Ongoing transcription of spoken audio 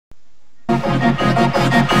Okay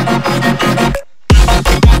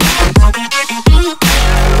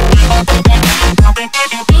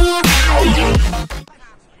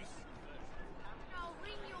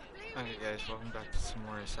guys, welcome back to some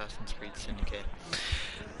more Assassin's Creed Syndicate.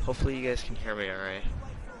 Hopefully you guys can hear me alright.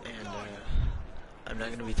 And I'm not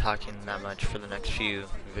going to be talking that much for the next few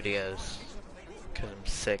videos because I'm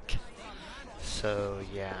sick. So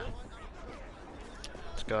yeah,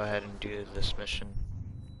 let's go ahead and do this mission.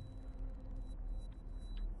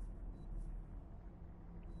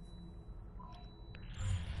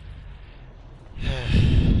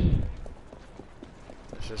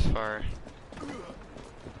 This is far.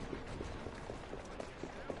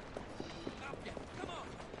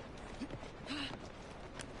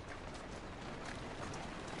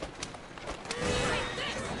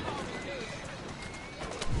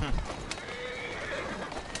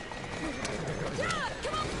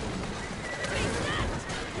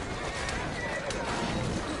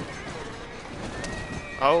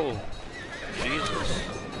 Oh, Jesus.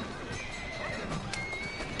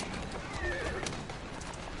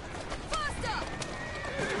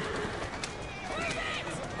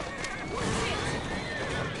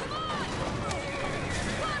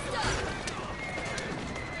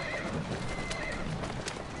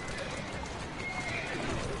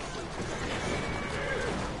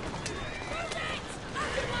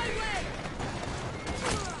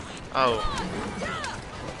 Oh.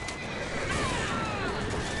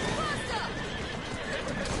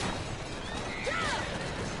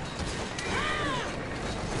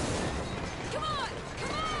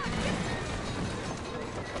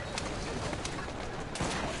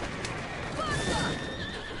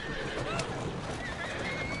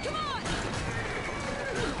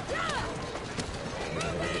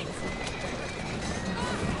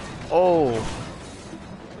 Oh.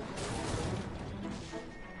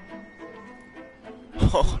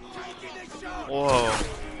 Whoa.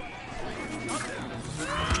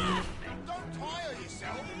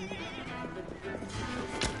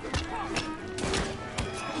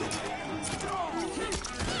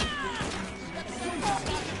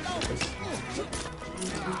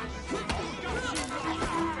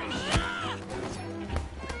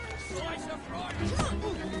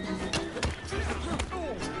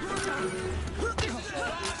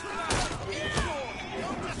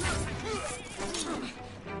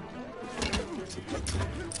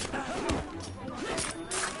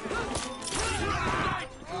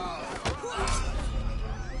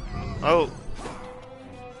 Oh.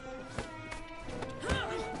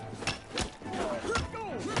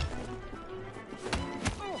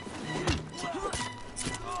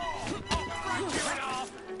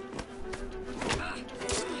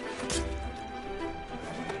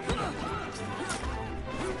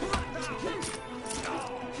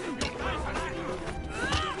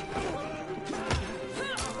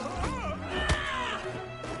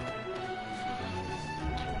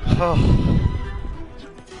 Oh.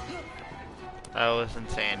 That was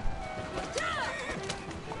insane.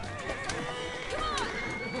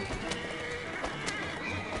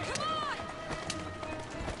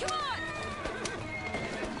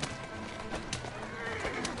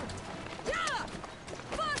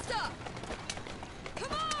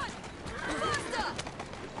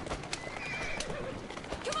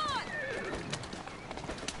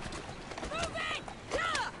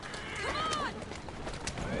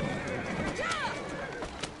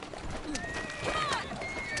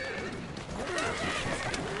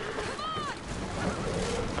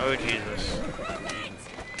 Oh Jesus.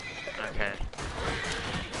 Okay.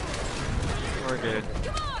 We're good.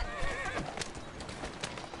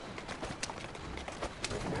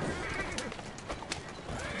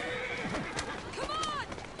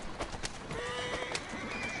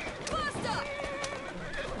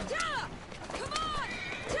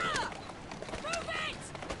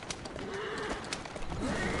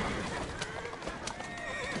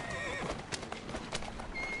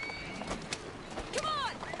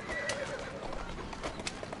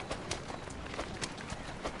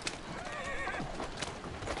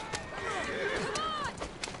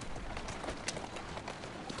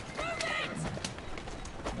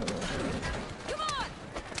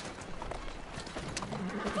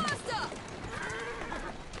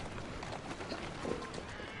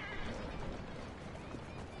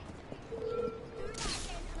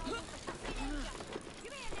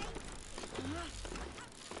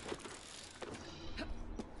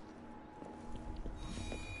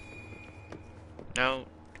 No,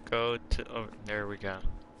 go to, oh, there we go.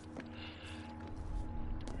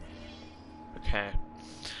 Okay.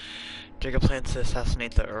 Jacob plans to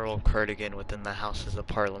assassinate the Earl of Cardigan within the Houses of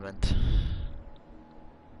Parliament.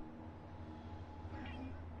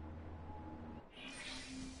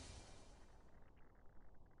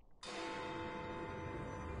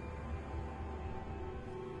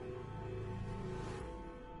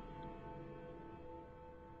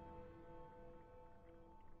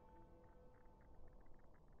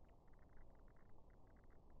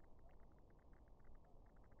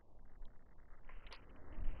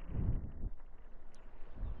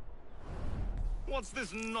 What's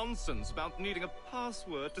this nonsense about needing a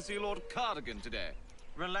password to see Lord Cardigan today?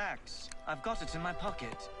 Relax. I've got it in my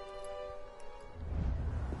pocket.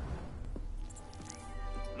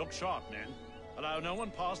 Look sharp, men. Allow no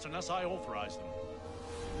one past unless I authorize them.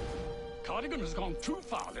 Cardigan has gone too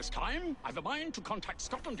far this time. I've a mind to contact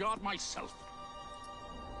Scotland Yard myself.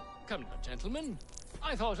 Come now, gentlemen.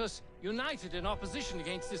 I thought us united in opposition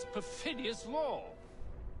against this perfidious law.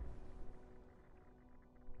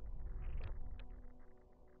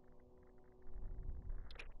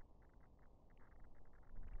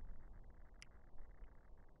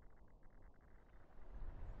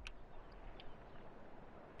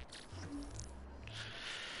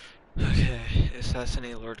 Okay,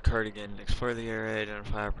 assassinate Lord Cardigan. Explore the area,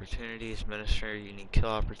 identify opportunities, minister, unique kill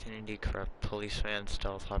opportunity, corrupt policeman,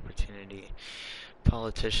 stealth opportunity,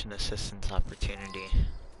 politician assistance opportunity.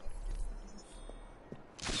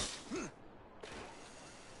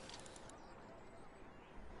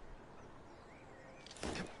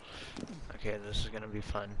 Okay, this is gonna be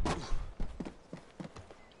fun.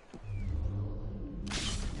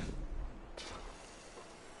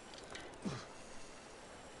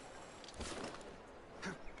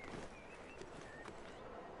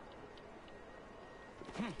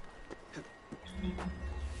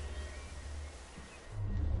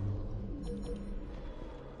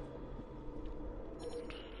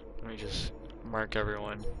 Let me just mark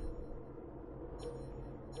everyone.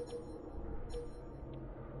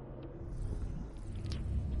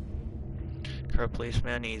 Corrupt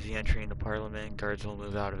policeman, easy entry into Parliament. Guards will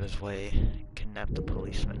move out of his way. Kidnap the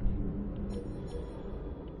policeman.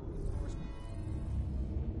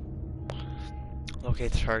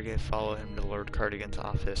 Locate the target, follow him to Lord Cardigan's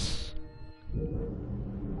office.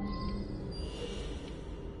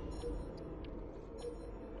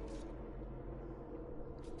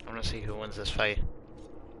 I want to see who wins this fight.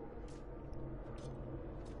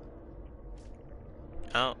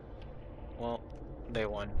 Oh, well, they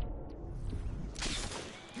won.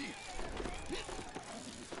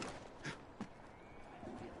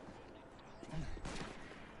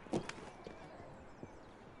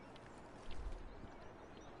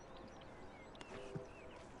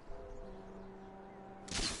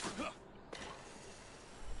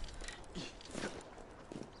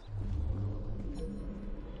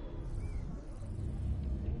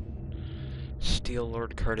 Steal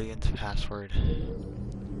Lord Cardigan's password.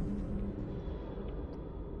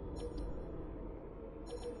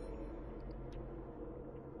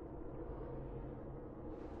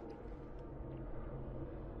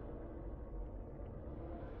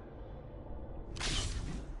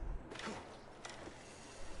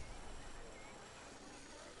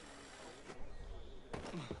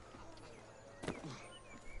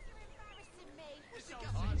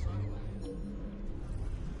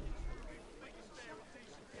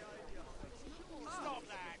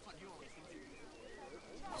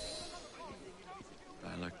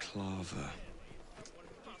 Balaclava.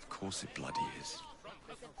 Of course it bloody is.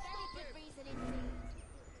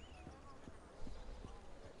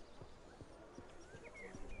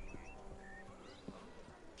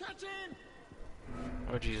 Catch him!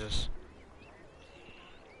 Oh, Jesus.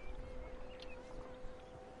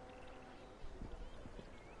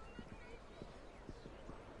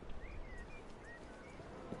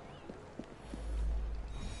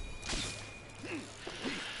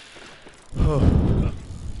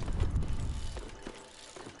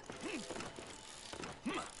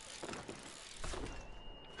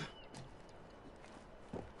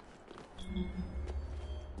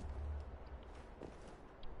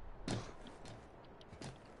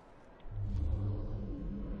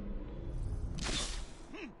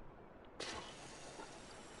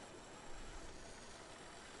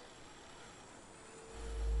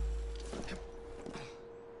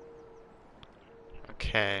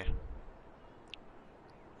 Okay.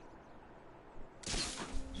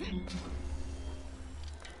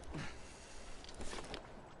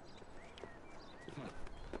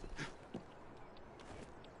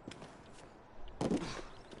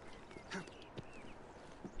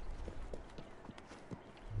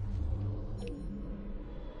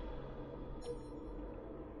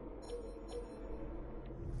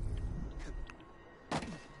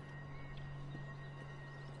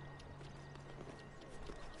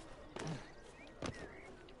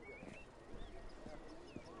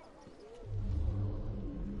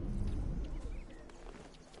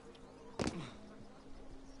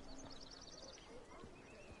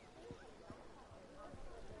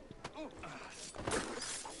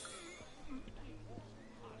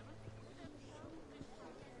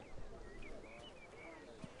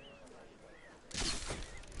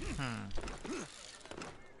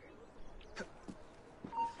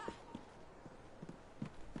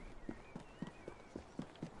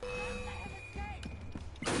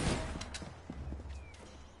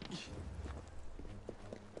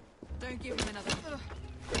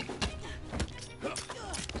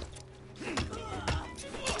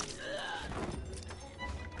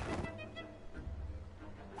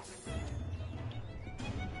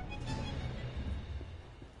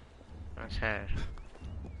 Okay.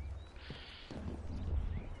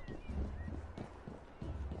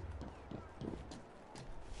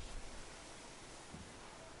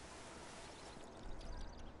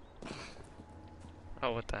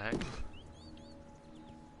 Oh, what the heck?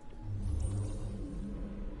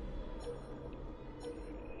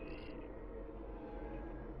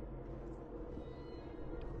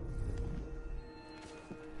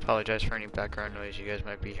 Apologize for any background noise you guys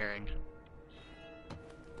might be hearing.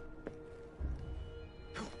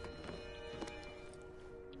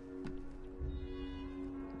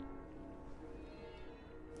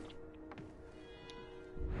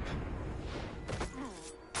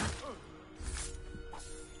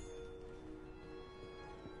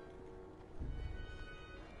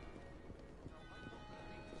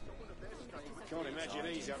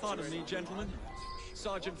 Pardon me, gentlemen.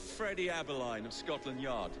 Sergeant Freddie Aberline of Scotland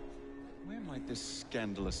Yard. Where might this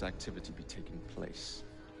scandalous activity be taking place?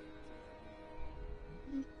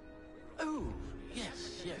 Oh,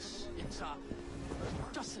 yes, yes. It's,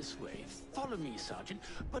 just this way. Follow me, Sergeant,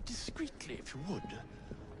 but discreetly, if you would.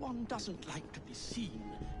 One doesn't like to be seen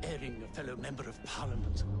airing a fellow member of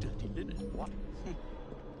Parliament's dirty linen, what?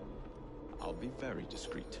 I'll be very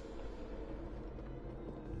discreet.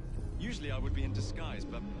 Usually I would be in disguise,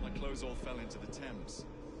 but my clothes all fell into the Thames.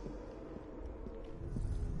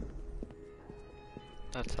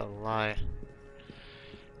 That's a lie.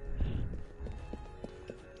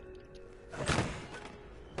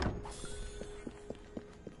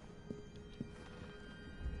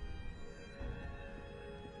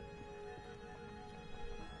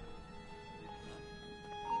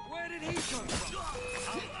 Where did he come from?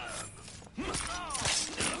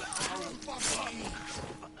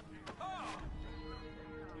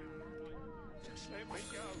 Just let me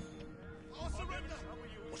go. I'll surrender.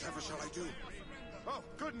 Whatever shall I do? Oh,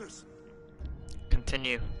 goodness.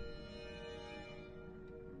 Continue.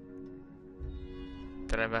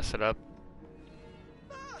 Did I mess it up?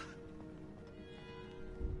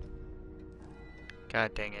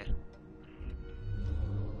 God dang it.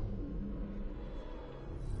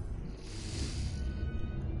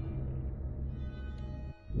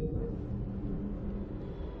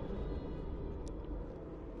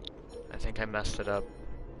 I think I messed it up.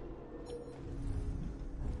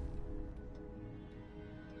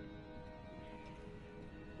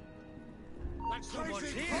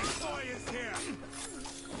 Someone's here. Boy is here.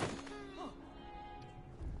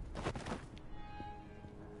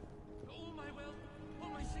 All my wealth, all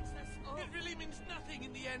my success, it really means nothing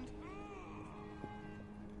in the end.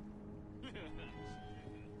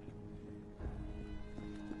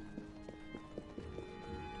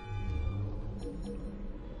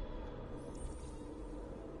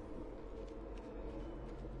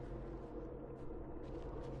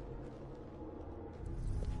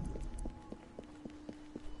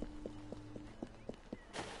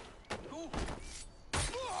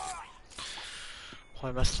 Well,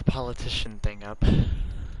 I messed the politician thing up. So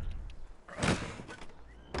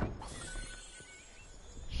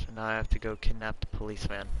now I have to go kidnap the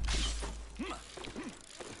policeman.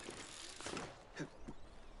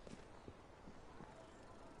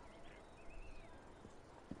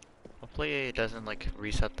 Hopefully it doesn't like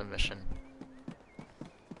reset the mission.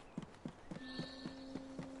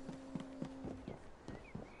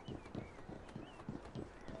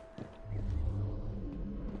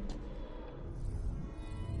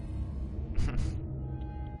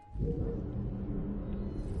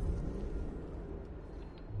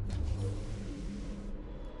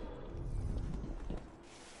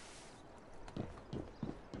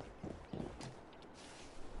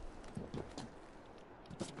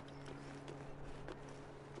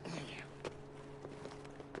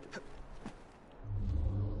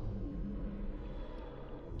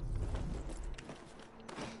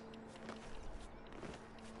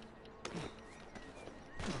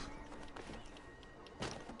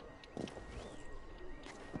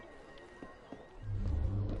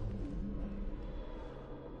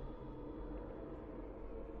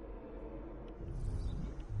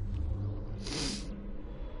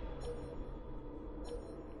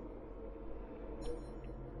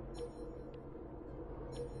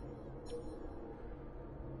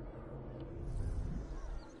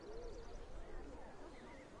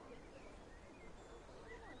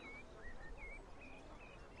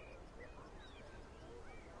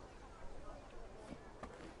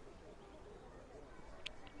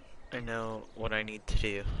 I know what I need to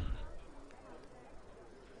do.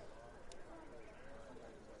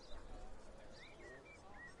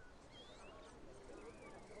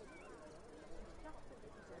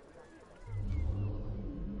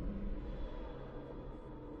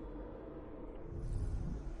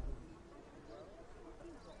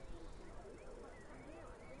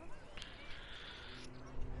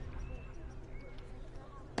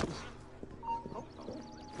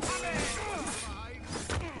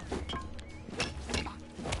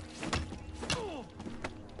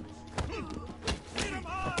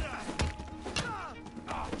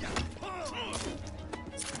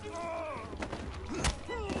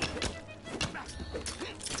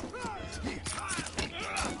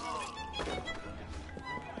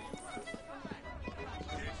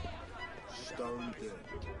 stone dead.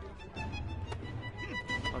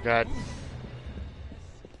 Oh god.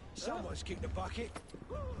 Someone's kicked the bucket.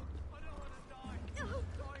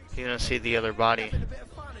 You're gonna see the other body. Having a bit of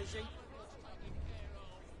fun, is he?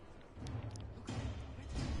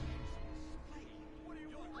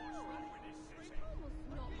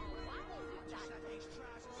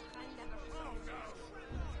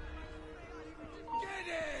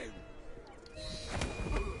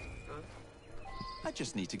 I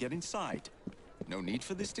just need to get inside. No need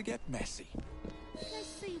for this to get messy. Let's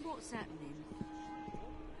see what's happening.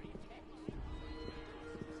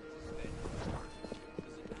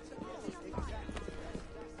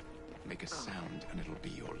 Make a sound and it'll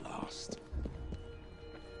be your last.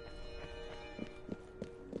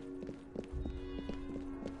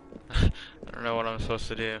 I don't know what I'm supposed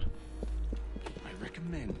to do. I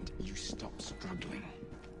recommend you stop struggling.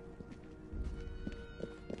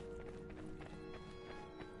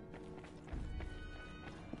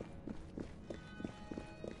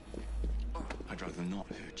 I'd rather not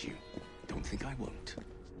hurt you. Don't think I won't.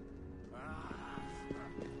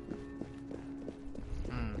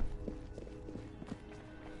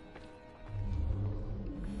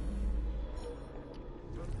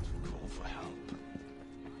 Call for help.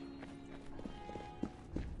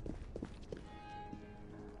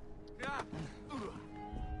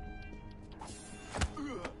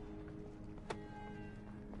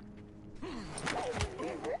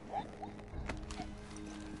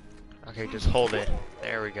 Okay, just hold it.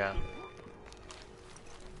 There we go.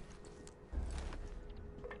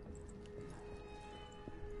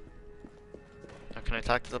 Now, can I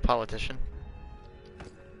talk to the politician?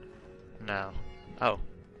 No. Oh.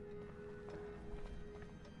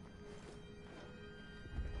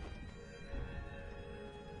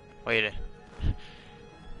 Wait. Am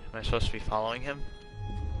I supposed to be following him?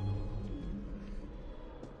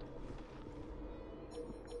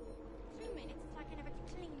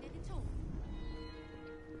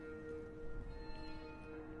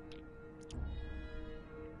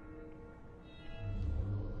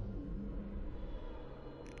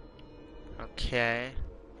 Okay.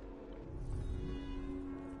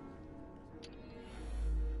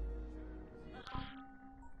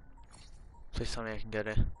 Please tell me I can get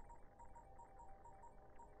it.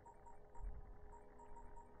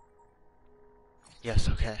 Yes,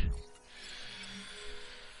 okay.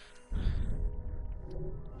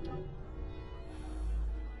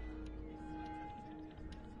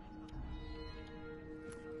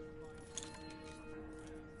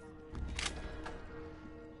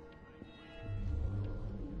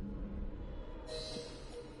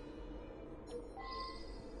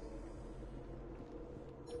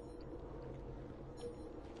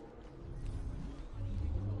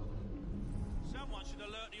 Someone should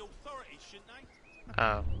alert the authorities, shouldn't they?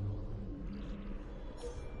 Oh.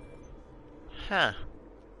 Huh.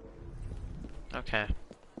 Okay.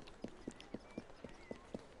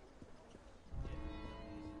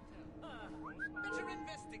 Better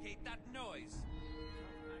investigate that noise.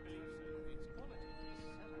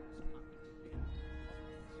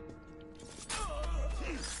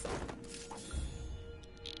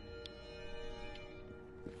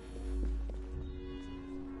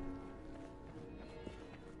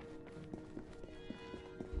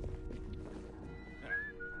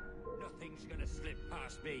 Nothing's gonna slip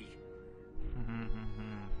past me.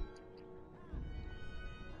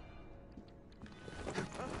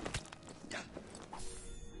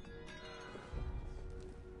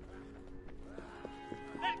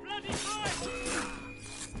 That bloody boy!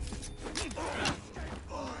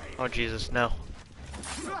 Oh Jesus, no.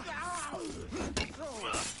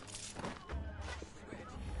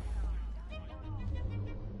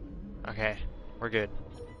 Okay, we're good.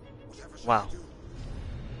 Whatever shall Wow. I do?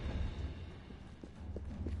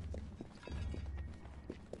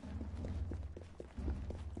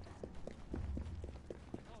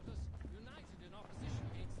 United in opposition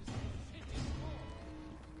against this perfidious war.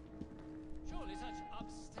 Surely such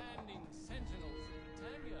upstanding sentinels of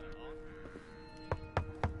Britannia are...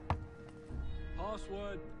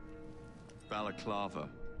 Password. Balaclava.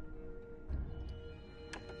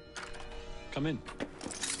 Come in.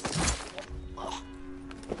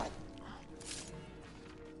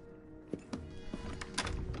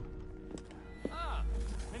 Ah,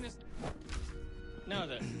 Minister... Now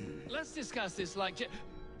then, let's discuss this like...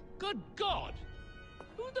 Good God!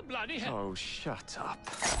 Who the bloody hell... Oh, shut up.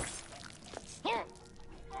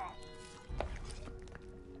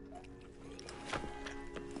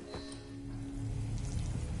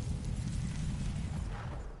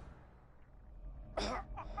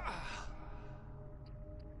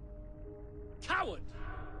 Coward!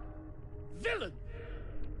 villain!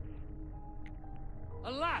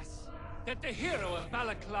 Alas, that the hero of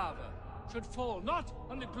Balaclava should fall not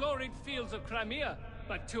on the gloried fields of Crimea,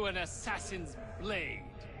 but to an assassin's blade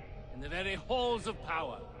in the very halls of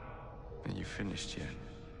power. Are you finished yet?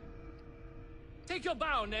 Take your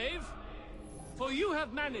bow, knave, for you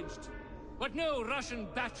have managed what no Russian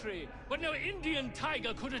battery, what no Indian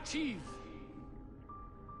tiger could achieve.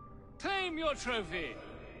 Claim your trophy,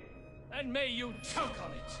 and may you choke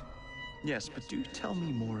on it. Yes, but do tell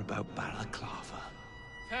me more about Balaclava.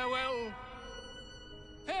 Farewell.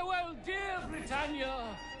 Farewell, dear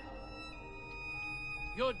Britannia.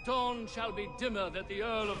 Your dawn shall be dimmer that the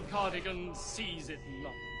Earl of Cardigan sees it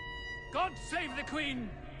not. God save the Queen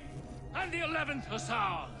and the 11th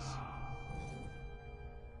Hussars.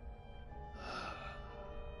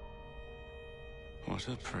 What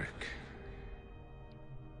a prick.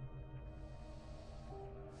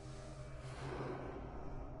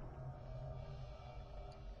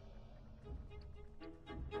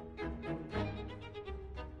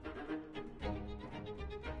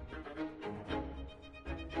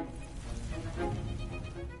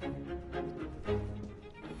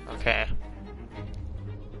 Okay.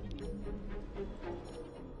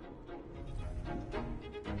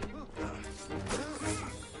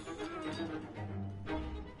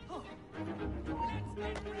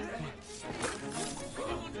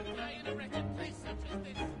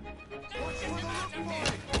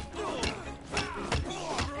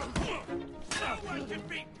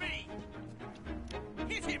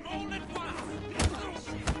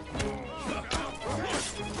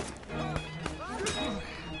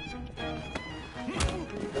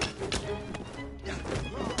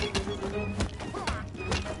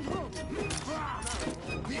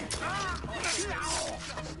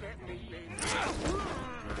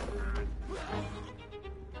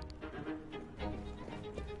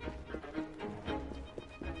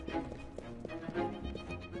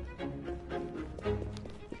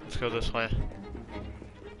 Let's go this way.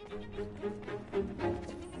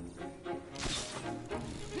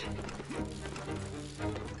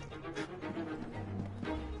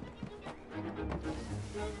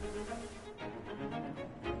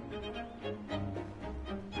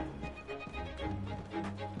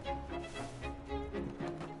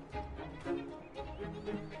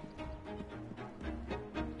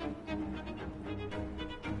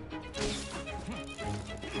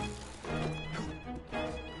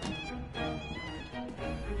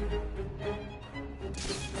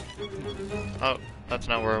 Oh, that's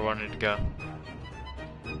not where I wanted to go.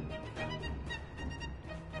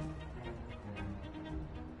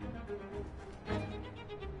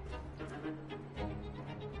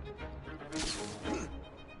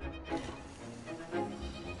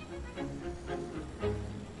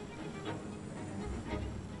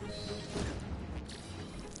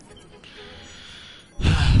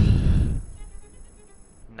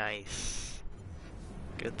 Nice.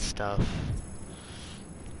 Good stuff.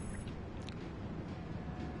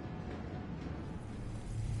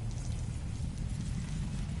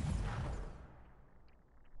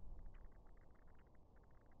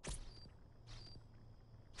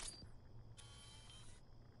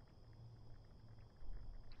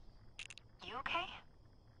 You okay?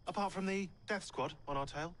 Apart from the death squad on our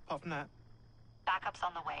tail, apart from that. Backup's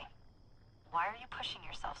on the way. Why are you pushing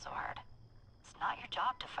yourself so hard? It's not your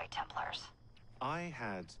job to fight Templars. I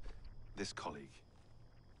had this colleague.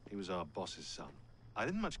 He was our boss's son. I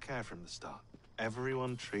didn't much care for him at the start.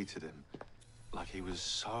 Everyone treated him like he was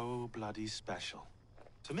so bloody special.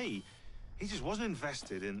 To me, he just wasn't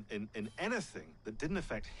invested in anything that didn't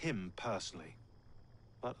affect him personally.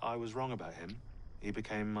 But I was wrong about him. He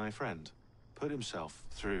became my friend, put himself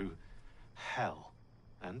through hell,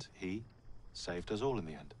 and he saved us all in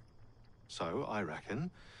the end. So, I reckon,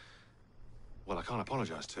 well, I can't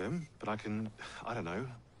apologize to him, but I don't know,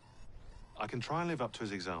 I can try and live up to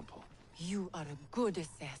his example. You are a good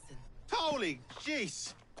assassin. Holy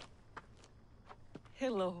jeez!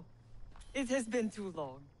 Hello. It has been too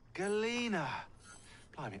long. Galena!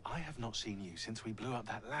 Blimey, I have not seen you since we blew up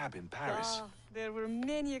that lab in Paris. There were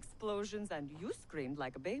many explosions and you screamed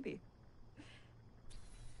like a baby.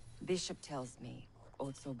 Bishop tells me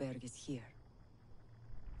Otsoberg is here.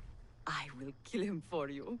 I will kill him for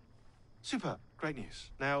you. Super, great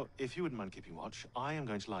news. Now, if you wouldn't mind keeping watch, I am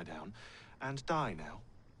going to lie down and die now.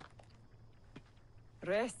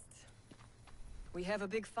 Rest. We have a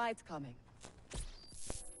big fight coming.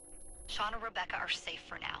 Sean and Rebecca are safe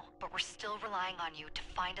for now, but we're still relying on you to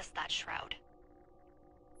find us that shroud.